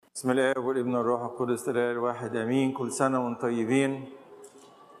بسم الله والابن والروح القدس الاله الواحد امين. كل سنه وانتم طيبين.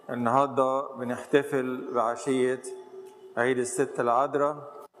 النهارده بنحتفل بعشيه عيد الست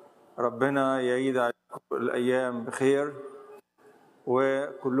العذراء. ربنا يعيد عليكم الايام بخير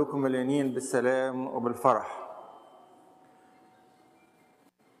وكلكم مليانين بالسلام وبالفرح.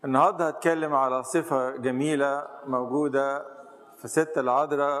 النهارده هتكلم على صفه جميله موجوده في ست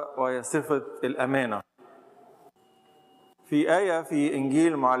العذراء وهي صفه الامانه. في آية في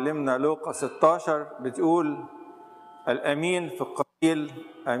إنجيل معلمنا لوقا 16 بتقول: الأمين في القليل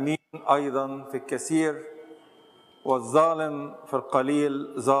أمين أيضا في الكثير، والظالم في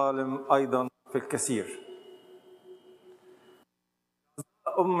القليل ظالم أيضا في الكثير.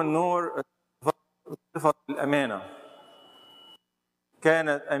 أم النور صفة الأمانة،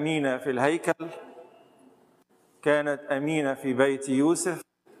 كانت أمينة في الهيكل، كانت أمينة في بيت يوسف،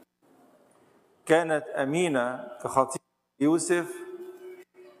 كانت أمينة في خطيب يوسف،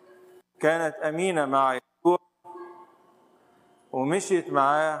 كانت أمينة مع يسوع ومشيت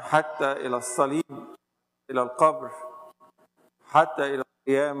معاه حتى إلى الصليب، إلى القبر، حتى إلى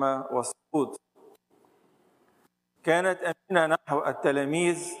القيامة والصعود. كانت أمينة نحو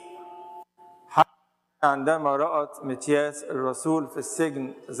التلاميذ حتى عندما رأت متياس الرسول في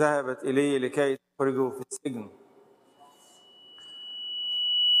السجن ذهبت إليه لكي تخرجه في السجن.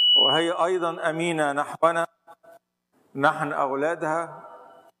 وهي أيضا أمينة نحونا نحن أولادها،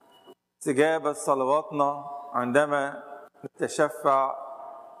 استجابة صلواتنا عندما نتشفع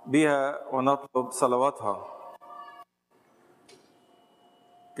بها ونطلب صلواتها.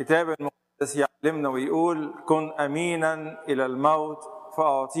 كتاب المقدس يعلمنا ويقول: كن أمينا إلى الموت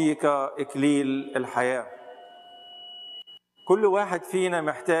فأعطيك إكليل الحياة. كل واحد فينا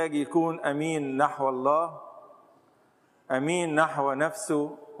محتاج يكون أمين نحو الله، أمين نحو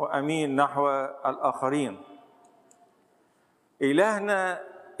نفسه، وأمين نحو الآخرين. إلهنا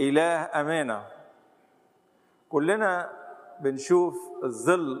إله أمانة. كلنا بنشوف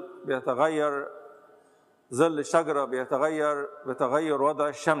الظل بيتغير، ظل الشجرة بيتغير بتغير وضع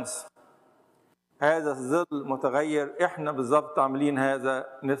الشمس. هذا الظل متغير، احنا بالظبط عاملين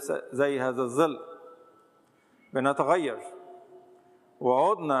هذا نفس زي هذا الظل، بنتغير.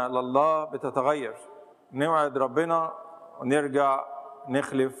 وعودنا لله بتتغير، نوعد ربنا ونرجع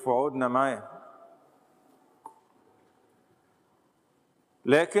نخلف وعودنا معاه.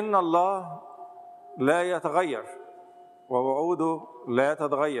 لكن الله لا يتغير ووعوده لا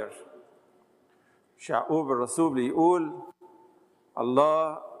تتغير. يعقوب الرسول يقول: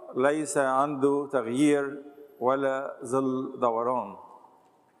 الله ليس عنده تغيير ولا ظل دوران.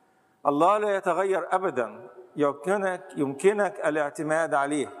 الله لا يتغير أبدا، يمكنك الاعتماد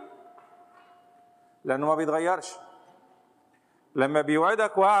عليه لأنه ما بيتغيرش. لما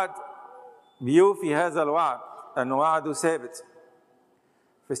بيوعدك وعد بيوفي هذا الوعد، أنه وعده ثابت.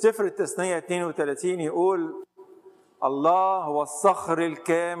 في سفر التثنية 32 يقول: الله هو الصخر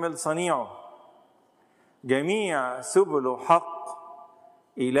الكامل صنيعه، جميع سبله حق،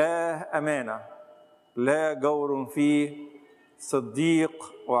 إله أمانة، لا جور فيه،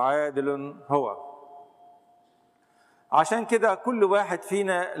 صديق وعادل هو. عشان كده كل واحد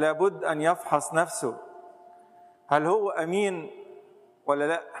فينا لابد أن يفحص نفسه، هل هو أمين ولا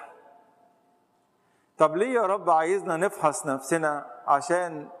لا؟ طب ليه يا رب عايزنا نفحص نفسنا؟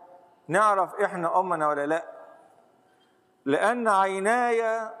 عشان نعرف إحنا أمنا ولا لا. لأن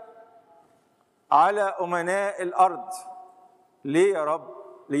عيناي على أمناء الأرض. ليه يا رب؟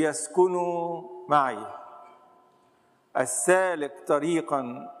 ليسكنوا معي. السالك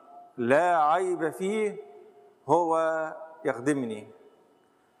طريقا لا عيب فيه هو يخدمني.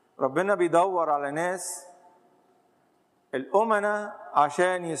 ربنا بيدور على ناس الأمنة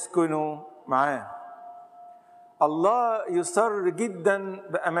عشان يسكنوا معاه. الله يصر جدا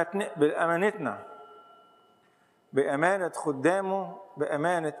بأمانتنا، بأمانة خدامه،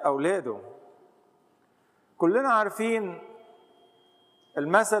 بأمانة أولاده. كلنا عارفين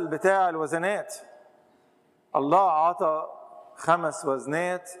المثل بتاع الوزنات. الله عطى 5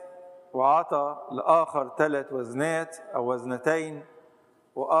 وزنات وعطى لآخر 3 وزنات أو وزنتين،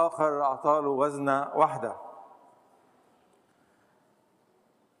 وآخر عطى له وزنة واحدة.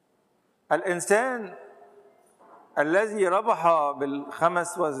 الإنسان الذي ربح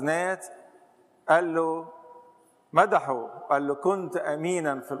بال5 وزنات قال له، مدحه، قال له: كنت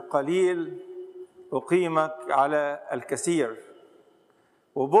أمينا في القليل أقيمك على الكثير.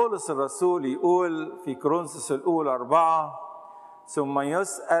 وبولس الرسول يقول في كورنثوس الأولى 4: ثم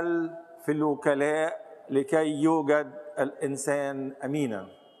يسأل في الوكلاء لكي يوجد الإنسان أمينا.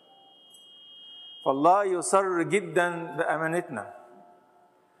 فالله يصر جدا بأمانتنا.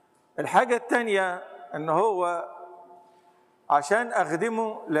 الحاجة الثانية أنه هو عشان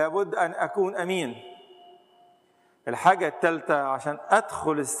أخدمه لابد أن أكون أمين. الحاجة الثالثة عشان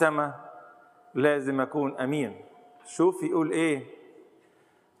أدخل السماء لازم أكون أمين. شوف يقول إيه: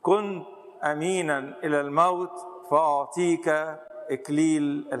 كنت أمينا إلى الموت فأعطيك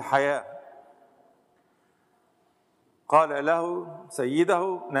إكليل الحياة. قال له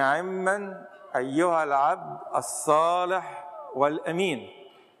سيده: نعما أيها العبد الصالح والأمين،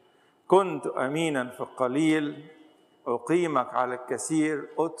 كنت أمينا في القليل أقيمك على الكثير،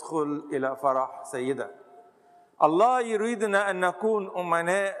 أدخل إلى فرح سيدك. الله يريدنا أن نكون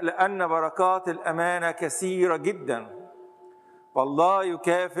أمناء لأن بركات الأمانة كثيرة جدا، والله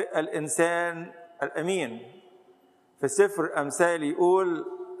يكافئ الإنسان الأمين. في سفر أمثال يقول،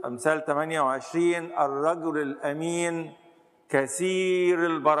 أمثال 28: الرجل الأمين كثير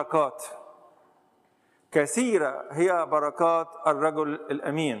البركات. كثيرة هي بركات الرجل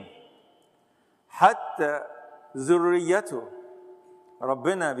الأمين، حتى ذريته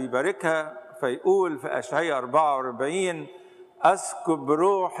ربنا بيباركها. فيقول في أشعياء 44: أسكب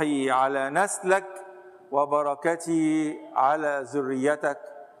روحي على نسلك وبركتي على ذريتك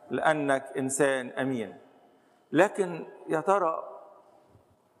لأنك إنسان أمين. لكن يا ترى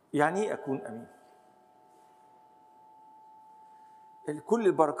يعني إيه أكون أمين؟ كل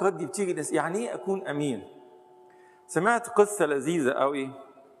البركات دي بتيجي، يعني إيه أكون أمين؟ سمعت قصة لذيذة قوي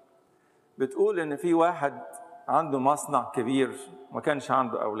بتقول إن في واحد عنده مصنع كبير ما كانش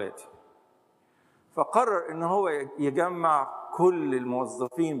عنده أولاد، فقرر إن هو يجمع كل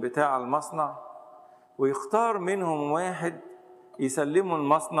الموظفين بتاع المصنع ويختار منهم واحد يسلمه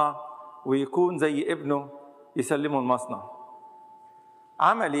المصنع ويكون زي ابنه يسلمه المصنع.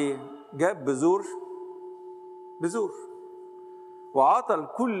 عمل ايه؟ جاب بذور وعطى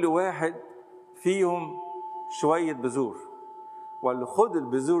لكل واحد فيهم شوية بذور، وقال له خد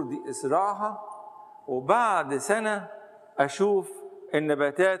البذور دي ازرعها، وبعد سنة أشوف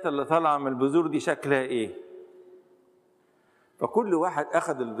النباتات اللي طالعة من البذور دي شكلها ايه. فكل واحد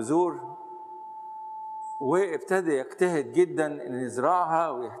أخذ البذور وابتدى يجتهد جدا ان يزرعها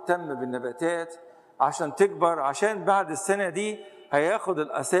ويهتم بالنباتات عشان تكبر، عشان بعد السنة دي هياخد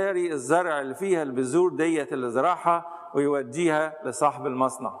الأساري الزرع اللي فيها البذور ديت اللي زرعها ويوديها لصاحب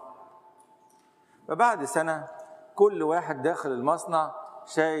المصنع. فبعد سنة كل واحد داخل المصنع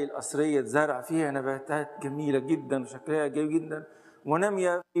شايل قصرية زرع فيها نباتات جميلة جدا وشكلها جميل جدا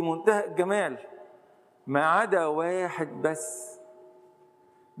ونامية في منتهى الجمال، ما عدا واحد بس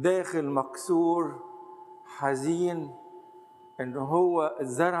داخل مكسور حزين إن هو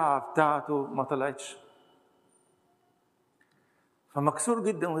الزرعة بتاعته ما طلعتش. فمكسور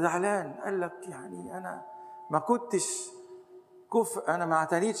جدا وزعلان، قال لك يعني أنا ما كنتش كفء، أنا ما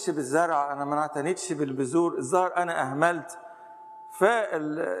اعتنيتش بالزرع، أنا ما اعتنيتش بالبذور، الظاهر أنا أهملت.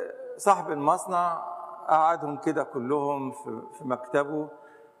 فصاحب المصنع قعدهم كده كلهم في مكتبه،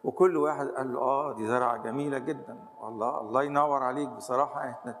 وكل واحد قال له دي زرعة جميلة جدا، والله الله ينور عليك، بصراحة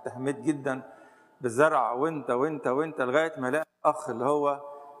احنا اتهمت جدا بالزرع وانت وانت وانت، لغاية ما لقى الأخ اللي هو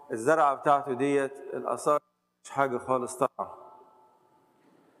الزرعة بتاعته ديت الآثار مش حاجة خالص طبعا.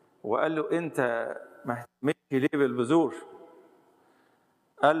 وقال له انت ما اهتمتش ليه بالبذور؟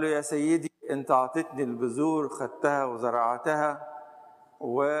 قال له يا سيدي انت اعطيتني البذور، خدتها وزرعتها،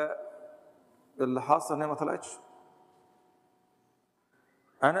 واللي حصل ان هي ما طلعتش.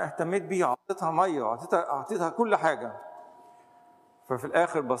 انا اهتميت بيها، اعطيتها ميه واعطيتها كل حاجه. ففي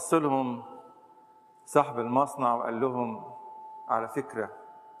الاخر بص لهم صاحب المصنع وقال لهم على فكره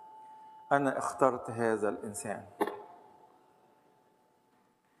انا اخترت هذا الانسان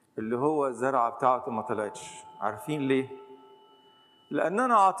اللي هو الزرعه بتاعته ما طلعتش. عارفين ليه؟ لان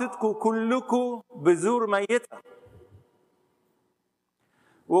انا اعطيتكم كلكم بذور ميته،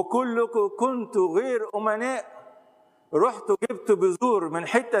 وكلكم كنتوا غير امناء، رحتوا جبتوا بذور من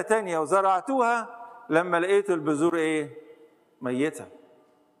حته تانية وزرعتوها، لما لقيتوا البذور ايه؟ ميته.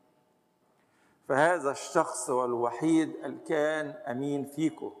 فهذا الشخص هو الوحيد اللي كان امين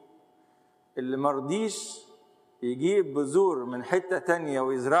فيكم، اللي مرضيش يجيب بذور من حته تانية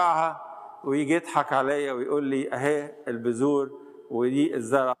ويزرعها ويجي يضحك عليا ويقول لي اهي البذور ودي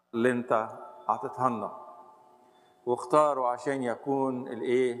الزرع اللي انت اعطيتها لنا. واختاروا عشان يكون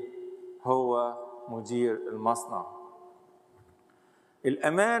الايه؟ هو مدير المصنع.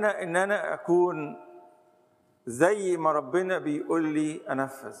 الامانه ان انا اكون زي ما ربنا بيقول لي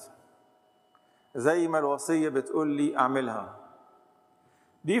انفذ، زي ما الوصيه بتقول لي اعملها.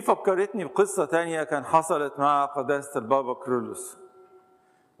 دي فكرتني بقصه تانية كان حصلت مع قداسه البابا كرولوس.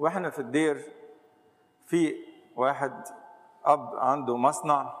 واحنا في الدير في واحد اب عنده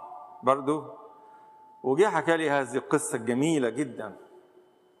مصنع برضه، وجي حكى لي هذه القصه الجميله جدا.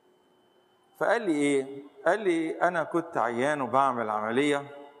 فقال لي ايه؟ قال لي انا كنت عيان وبعمل عمليه،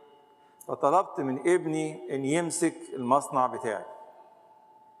 فطلبت من ابني ان يمسك المصنع بتاعي،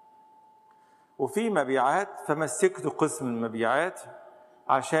 وفي مبيعات فمسكته قسم المبيعات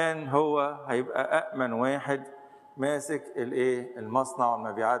عشان هو هيبقى أأمن واحد ماسك المصنع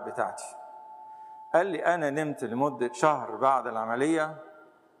والمبيعات بتاعتي. قال لي أنا نمت لمدة شهر بعد العملية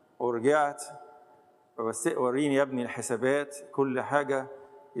ورجعت، بس وريني يا ابني الحسابات كل حاجة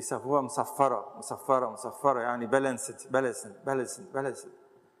يسافوها مصفرة، يعني بالانسد.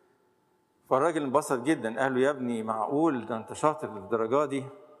 فالراجل انبسط جدا، قال له يا ابني معقول ده انت شاطر للدرجة دي؟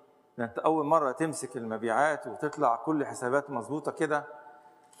 ده انت أول مرة تمسك المبيعات وتطلع كل حسابات مظبوطة كده.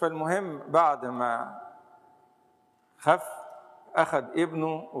 فالمهم بعد ما خف أخذ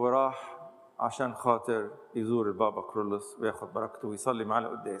ابنه وراح عشان خاطر يزور البابا كرولوس وياخد بركته ويصلي معاه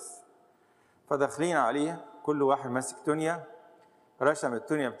القداس. فداخلين عليه كل واحد ماسك تونيا، رسم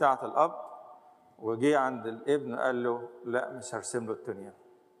التونيا بتاعة الأب، وجي عند الابن قال له لا مش هرسم له التونيا.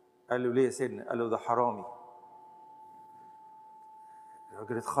 قال له ليه يا سيدنا؟ قال له ده حرامي.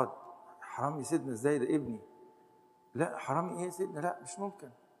 الراجل اتخض، حرامي يا سيدنا ازاي؟ ده ابني. لا حرامي ايه يا سيدنا؟ لا مش ممكن.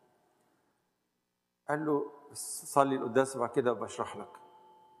 قال له صلي القداس وبعد كده بشرح لك.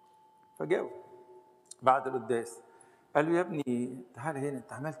 فجاوب بعد القداس قال له يا ابني تعالى هنا،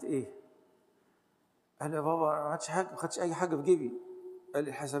 انت عملت ايه؟ قال له يا بابا ما عملتش حاجه، ما خدتش اي حاجه في جيبي. قال لي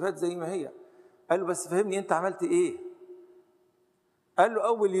الحسابات زي ما هي. قال له بس فهمني انت عملت ايه؟ قال له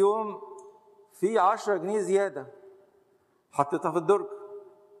اول يوم في 10 جنيه زياده حطيتها في الدرج،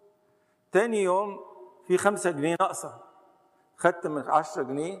 تاني يوم في 5 جنيه ناقصه، خدت من 10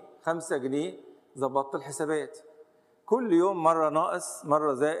 جنيه 5 جنيه، ظبطت الحسابات. كل يوم مرة ناقص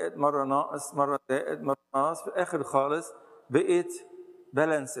مرة زائد مرة ناقص مرة زائد مرة ناقص، في الآخر خالص بقيت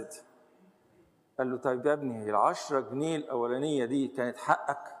بالانسد. قال له طيب يا ابني هي 10 جنيه الأولانية دي كانت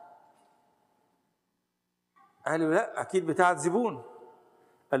حقك؟ قال له لا أكيد بتاعت زبون.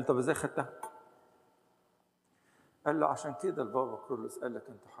 قال له طب إزاي خدتها؟ قال له عشان كده البابا كرولوس قال لك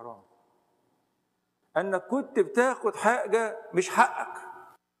أنت حرام، أنك كنت بتاخد حاجة مش حقك.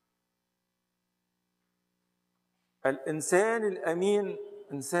 الإنسان الأمين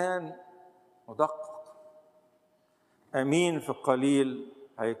إنسان مدقق، أمين في القليل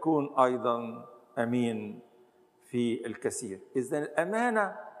هيكون أيضا أمين في الكثير. إذن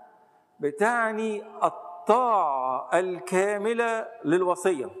الأمانة بتعني الطاعة الكاملة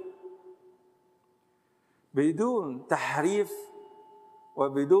للوصية بدون تحريف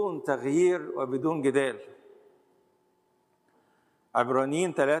وبدون تغيير وبدون جدال.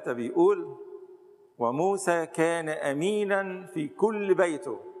 عبرانيين 3 بيقول وموسى كان أمينا في كل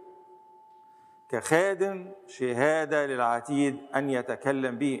بيته كخادم شهادة للعتيد أن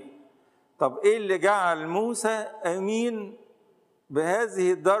يتكلم به. طب إيه اللي جعل موسى أمين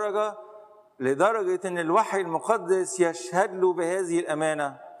بهذه الدرجة لدرجة أن الوحي المقدس يشهد له بهذه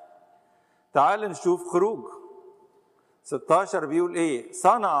الأمانة؟ تعال نشوف خروج 16 بيقول إيه؟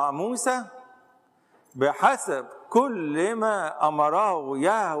 صنع موسى بحسب كل ما أمره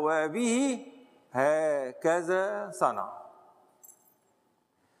يهوه به هكذا صنع.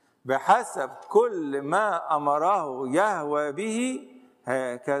 بحسب كل ما أمره يهوه به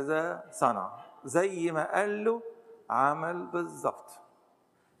هكذا صنع، زي ما قال له عمل بالظبط.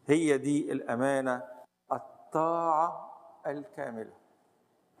 هي دي الأمانة، الطاعة الكاملة.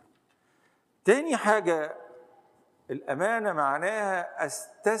 تاني حاجة، الأمانة معناها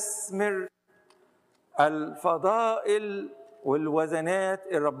أستثمر الفضائل والوزنات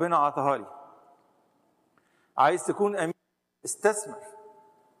اللي ربنا عطاها لي. عايز تكون أمين استثمر.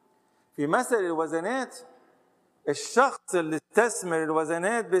 في مثل الوزنات الشخص اللي استثمر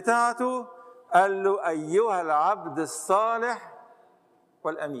الوزنات بتاعته قال له أيها العبد الصالح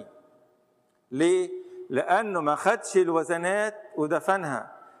والأمين. ليه؟ لأنه ما خدش الوزنات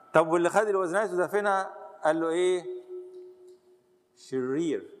ودفنها. طب واللي خد الوزنات ودفنها قال له إيه؟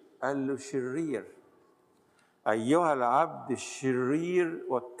 شرير. قال له شرير أيها العبد الشرير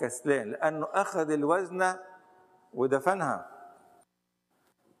والكسلان، لأنه أخذ الوزنة ودفنها.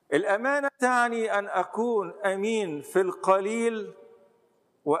 الأمانة تعني أن أكون أمين في القليل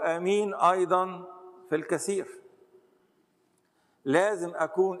وأمين أيضا في الكثير. لازم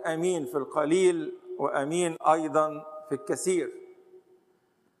أكون أمين في القليل وأمين أيضا في الكثير.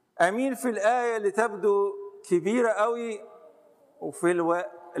 أمين في الآية اللي تبدو كبيرة قوي وفي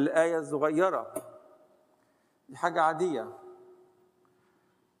الآية الصغيرة دي حاجة عادية.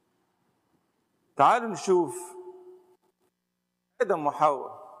 تعالوا نشوف آدم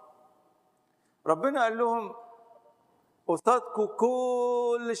وحواء. ربنا قال لهم قصادكم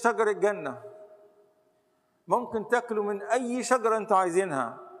كل شجر الجنة، ممكن تاكلوا من أي شجرة أنتوا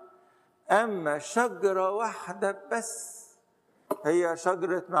عايزينها، أما شجرة واحدة بس، هي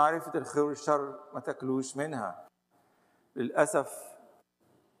شجرة معرفة الخير والشر، ما تاكلوش منها. للأسف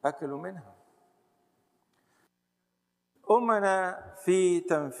أكلوا منها. أمنا في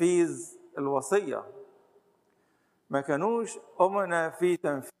تنفيذ الوصية، ما كانوش أمنا في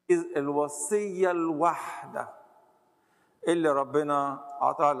تنفيذ الوصية الواحدة اللي ربنا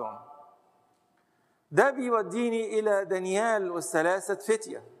عطاها لهم. ده بيوديني إلى دانيال والثلاثة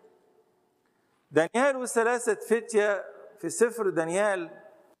فتية. دانيال والثلاثة فتية في سفر دانيال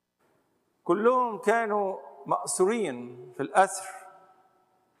كلهم كانوا مأسورين في الأسر،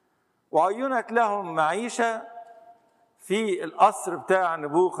 وعينت لهم معيشة في القصر بتاع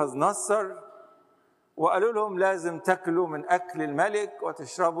نبوخذ نصر، وقالوا لهم لازم تاكلوا من أكل الملك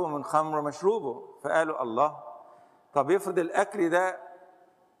وتشربوا من خمر مشروبه. فقالوا الله، طب يفرض الأكل ده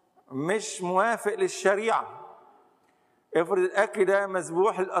مش موافق للشريعة، افرض الأكل ده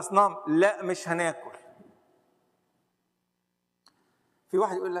مذبوح للأصنام، لا مش هناكل. في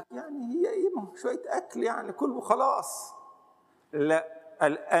واحد يقول لك يعني هي ايه، شوية أكل يعني كله خلاص. لا،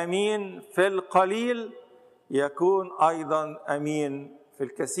 الأمين في القليل يكون أيضا أمين في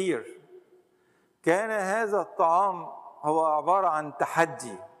الكثير. كان هذا الطعام هو عبارة عن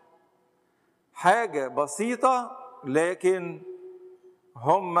تحدي، حاجة بسيطة لكن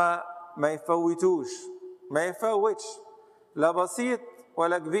هم ما يفوتش، لا بسيط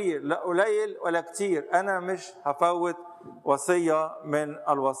ولا كبير، لا قليل ولا كتير. أنا مش هفوت وصية من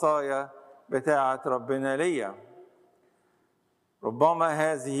الوصايا بتاعة ربنا ليا. ربما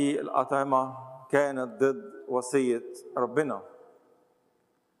هذه الأطعمة كانت ضد وصية ربنا،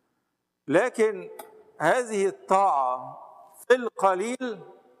 لكن هذه الطاعة في القليل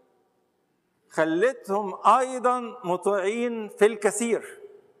خلتهم أيضا مطيعين في الكثير.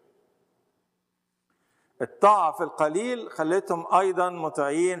 الطاعة في القليل خلتهم أيضا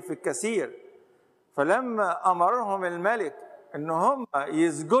مطيعين في الكثير. فلما أمرهم الملك إن هم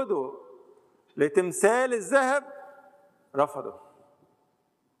يسجدوا لتمثال الذهب رفضوا،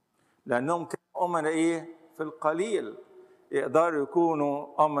 لأنهم كانوا أمنا في القليل، يقدروا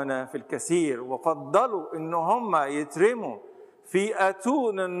يكونوا أمنا في الكثير. وفضلوا إن هم يترموا في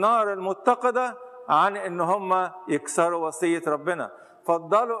أتون النار المتقدة عن إن هم يكسروا وصية ربنا.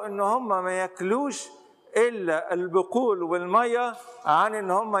 فضلوا إن هم ما ياكلوش إلا البقول والمية عن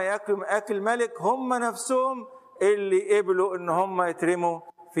إن هم ياكلوا أكل ملك. هم نفسهم اللي قبلوا إن هم يترموا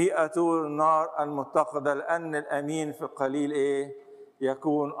في أتون النار المتقدة، لأن الأمين في القليل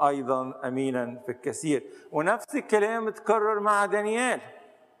يكون أيضا أمينا في الكثير. ونفس الكلام اتكرر مع دانيال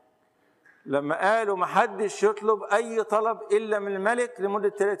لما قالوا محدش يطلب أي طلب إلا من الملك لمدة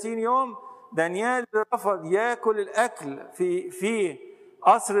 30 يوم. دانيال رفض ياكل الأكل في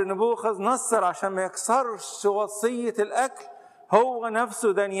قصر نبوخذ نصر عشان ما يكسرش وصية الأكل. هو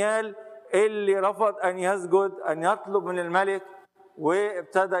نفسه دانيال اللي رفض أن يسجد، أن يطلب من الملك،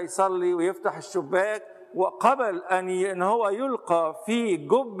 وابتدى يصلي ويفتح الشباك، وقبل أن هو يلقى في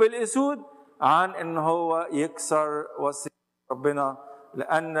جب الأسود عن أن هو يكسر وصية ربنا،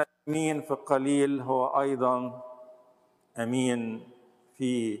 لأن الأمين في القليل هو أيضا أمين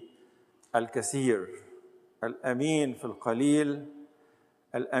في الكثير. الأمين في القليل،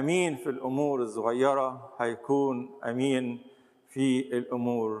 الأمين في الأمور الصغيرة هيكون أمين في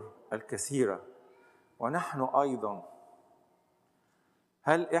الأمور الكثيرة. ونحن أيضا،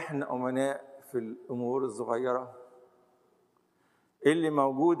 هل إحنا أمناء في الأمور الصغيرة اللي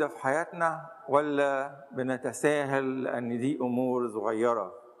موجودة في حياتنا، ولا بنتساهل لأن دي أمور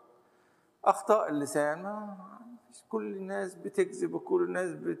صغيرة؟ أخطاء اللسان، ما كل الناس بتكذب، وكل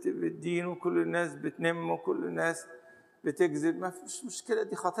الناس بتدين، وكل الناس بتنم، وكل الناس بتكذب، ما فيش مشكلة،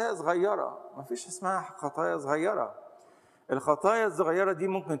 دي خطايا صغيرة، ما فيش اسمها خطايا صغيرة. الخطايا الصغيرة دي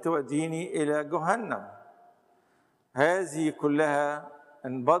ممكن توديني إلى جهنم. هذه كلها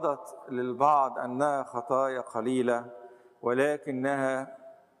انبضت للبعض أنها خطايا قليلة، ولكنها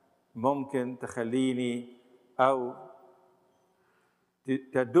ممكن تخليني أو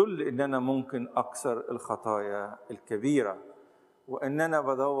تدل إن أنا ممكن أكسر الخطايا الكبيرة، وإن أنا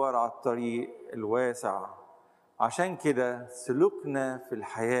بدور على الطريق الواسع. عشان كده سلوكنا في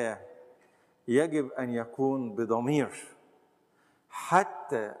الحياة يجب أن يكون بضمير،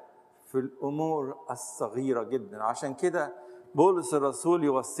 حتى في الأمور الصغيرة جدا. عشان كده بولس الرسول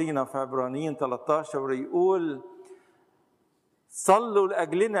يوصينا في عبرانيين 13 يقول: صلوا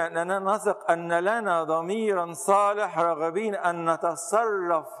لأجلنا أننا نثق أن لنا ضميرا صالح، راغبين أن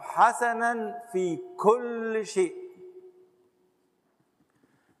نتصرف حسنا في كل شيء.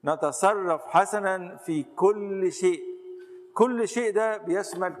 نتصرف حسنا في كل شيء. كل شيء ده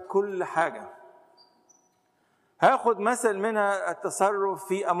بيشمل كل حاجة. هاخد مثل منها التصرف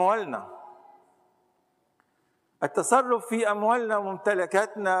في أموالنا. التصرف في أموالنا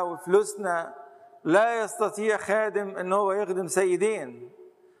وممتلكاتنا وفلوسنا لا يستطيع خادم أن هو يخدم سيدين،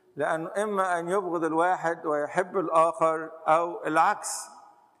 لأنه إما أن يبغض الواحد ويحب الآخر أو العكس.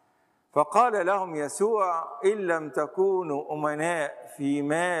 فقال لهم يسوع: إن لم تكونوا أمناء في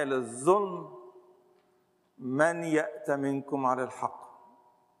مال الظلم من يأتمنكم على الحق.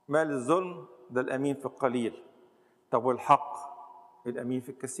 مال الظلم ده الأمين في القليل، طب والحق الأمين في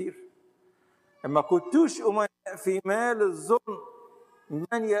الكثير. إما كنتوش أمناء في مال الظلم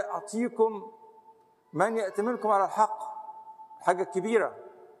من يعطيكم، من يأتمنكم على الحق. حاجة كبيرة.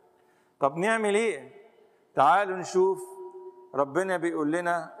 طب نعمل إيه؟ تعالوا نشوف ربنا بيقول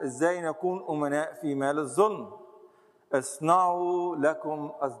لنا إزاي نكون أمناء في مال الظلم. اصنعوا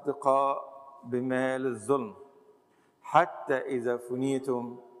لكم أصدقاء بمال الظلم حتى إذا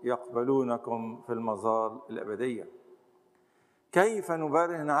فنيتم يقبلونكم في المظال الأبدية. كيف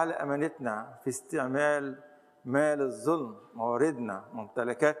نبرهن على أمانتنا في استعمال مال الظلم، مواردنا،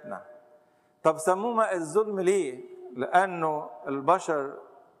 ممتلكاتنا؟ طب سموه ماء الظلم ليه؟ لأنه البشر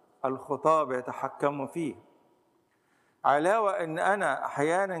الخطاة بيتحكموا فيه. علاوة أن أنا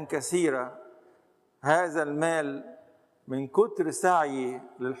أحيانا كثيرة هذا المال من كتر سعي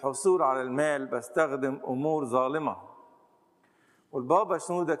للحصول على المال بستخدم أمور ظالمة. والبابا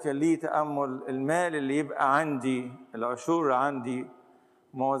شنودة كان ليه تأمل: المال اللي يبقى عندي، العشور عندي،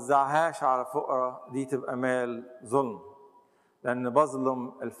 ما وزعهاش على فقراء، دي تبقى مال ظلم، لأن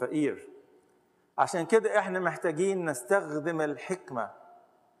بظلم الفقير. عشان كده احنا محتاجين نستخدم الحكمة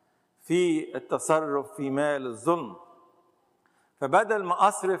في التصرف في مال الظلم. فبدل ما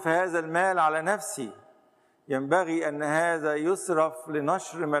أصرف هذا المال على نفسي، ينبغي أن هذا يصرف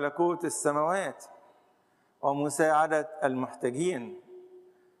لنشر ملكوت السماوات ومساعدة المحتاجين.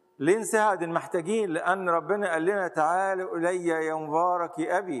 ليه نساعد المحتاجين؟ لأن ربنا قال لنا: تعالوا إلي يا مبارك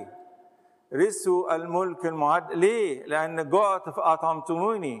أبي رثوا الملك المعد. ليه؟ لأن جعت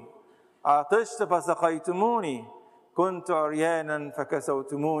فأطعمتموني، عطشت فسقيتموني، كنت عريانا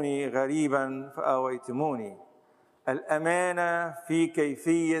فكسوتموني، غريبا فآويتموني. الأمانة في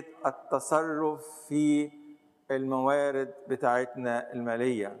كيفية التصرف في الموارد بتاعتنا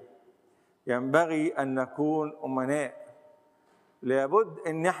المالية. ينبغي أن نكون أمناء. لابد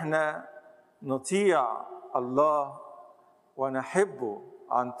أن احنا نطيع الله ونحبه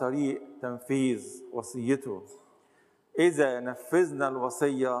عن طريق تنفيذ وصيته. إذا نفذنا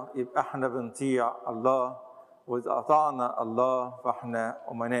الوصية يبقى احنا بنطيع الله، وإذا أطعنا الله فاحنا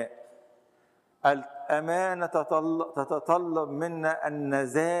أمناء. الأمانة تتطلب منا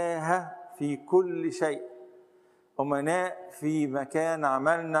النزاهة في كل شيء. أمناء في مكان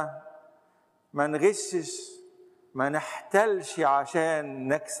عملنا، ما نغشش، ما نحتلش عشان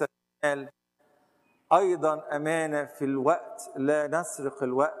نكسب مال. أيضا أمانة في الوقت، لا نسرق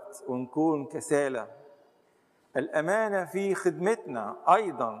الوقت ونكون كسالى. الأمانة في خدمتنا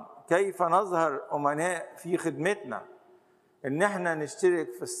أيضا، كيف نظهر أمناء في خدمتنا؟ إن احنا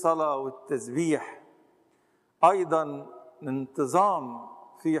نشترك في الصلاة والتسبيح. أيضا الانتظام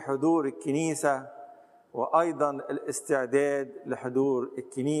في حضور الكنيسة، وأيضا الاستعداد لحضور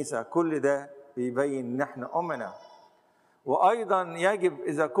الكنيسة. كل ده بيبين إن احنا أمنا. وأيضا يجب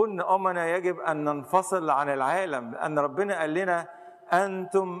إذا كنا أمنا يجب أن ننفصل عن العالم، لأن ربنا قال لنا: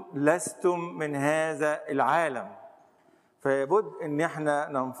 أنتم لستم من هذا العالم. فيبد إن احنا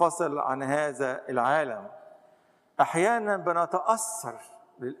ننفصل عن هذا العالم. أحيانا بنتأثر،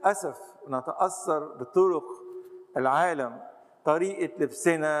 للأسف نتأثر بطرق العالم، طريقة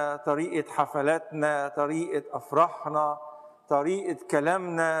لبسنا، طريقة حفلاتنا، طريقة أفراحنا، طريقة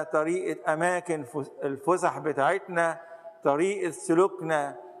كلامنا، طريقة أماكن الفسح بتاعتنا، طريقة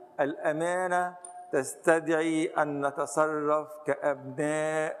سلوكنا. الأمانة تستدعي أن نتصرف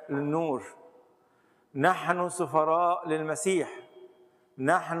كأبناء النور. نحن سفراء للمسيح،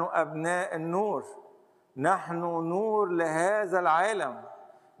 نحن أبناء النور، نحن نور لهذا العالم.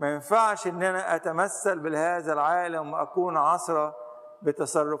 ما ينفعش ان انا اتمثل بهذا العالم واكون عصرة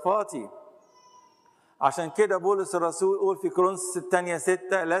بتصرفاتي. عشان كده بولس الرسول يقول في كورنثوس الثانية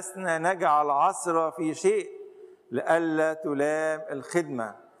 6: لسنا نجعل عصرة في شيء لئلا تلام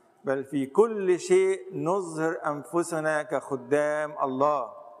الخدمة، بل في كل شيء نظهر أنفسنا كخدام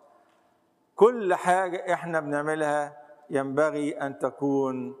الله. كل حاجة احنا بنعملها ينبغي أن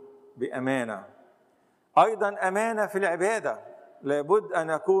تكون بأمانة. أيضا أمانة في العبادة، لابد أن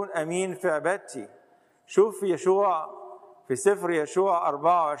أكون أمين في عبادتي. شوف يشوع في سفر يشوع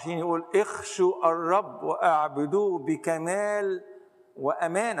 24 يقول: اخشوا الرب واعبدوه بكمال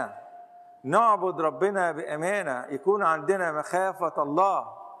وأمانة. نعبد ربنا بأمانة، يكون عندنا مخافة الله،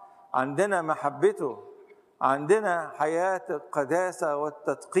 عندنا محبته، عندنا حياة القداسة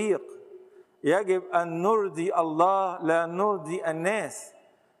والتدقيق. يجب أن نرضي الله لا نرضي الناس،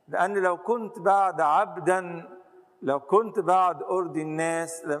 لأن لو كنت بعد أرضي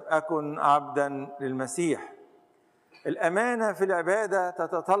الناس لم أكن عبدا للمسيح. الأمانة في العبادة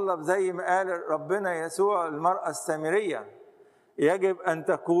تتطلب زي ما قال ربنا يسوع المرأة السامرية، يجب أن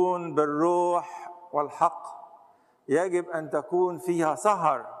تكون بالروح والحق، يجب أن تكون فيها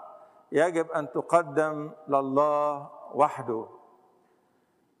سهر، يجب أن تقدم لله وحده.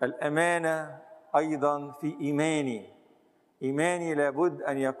 الأمانة أيضا في إيماني لابد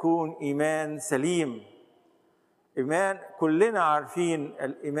أن يكون إيمان سليم، إيمان كلنا عارفين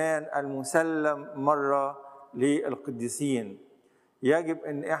الإيمان المسلم مرة للقديسين. يجب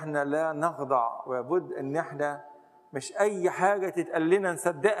أن إحنا لا نخضع، ويبد أن إحنا مش أي حاجة تتقال لنا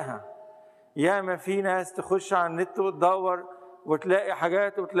نصدقها. ياما في ناس تخش على النت وتدور وتلاقي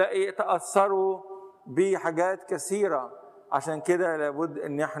حاجات وتلاقي تأثروا بحاجات كثيرة. عشان كده لابد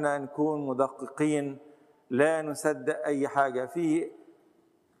أن احنا نكون مدققين، لا نصدق أي حاجة. في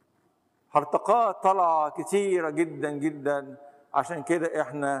هرطقات طالعة كتيرة جدا جدا، عشان كده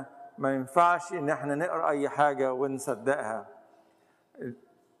احنا ما ينفعش ان احنا نقرأ أي حاجة ونصدقها.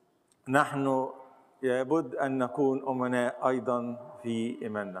 نحن لابد أن نكون أمناء أيضا في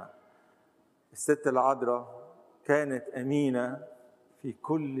إيماننا. الست العذراء كانت أمينة في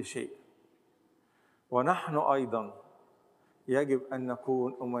كل شيء، ونحن أيضا يجب أن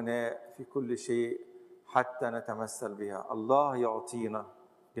نكون أمناء في كل شيء حتى نتمثل بها. الله يعطينا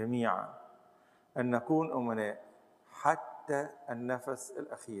جميعا أن نكون أمناء حتى النفس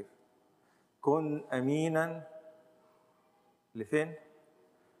الأخير. كن أمينا لفين؟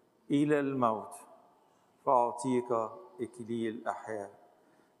 إلى الموت فأعطيك إكليل أحياء.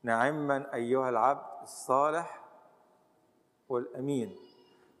 نعما أيها العبد الصالح والأمين،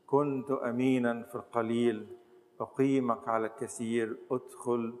 كنت أمينا في القليل أقيمك على الكثير،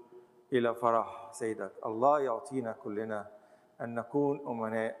 أدخل إلى فرح سيدك. الله يعطينا كلنا أن نكون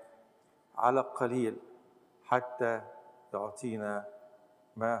أمناء على القليل حتى يعطينا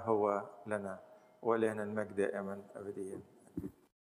ما هو لنا، ولنا المجد دائما أبديا.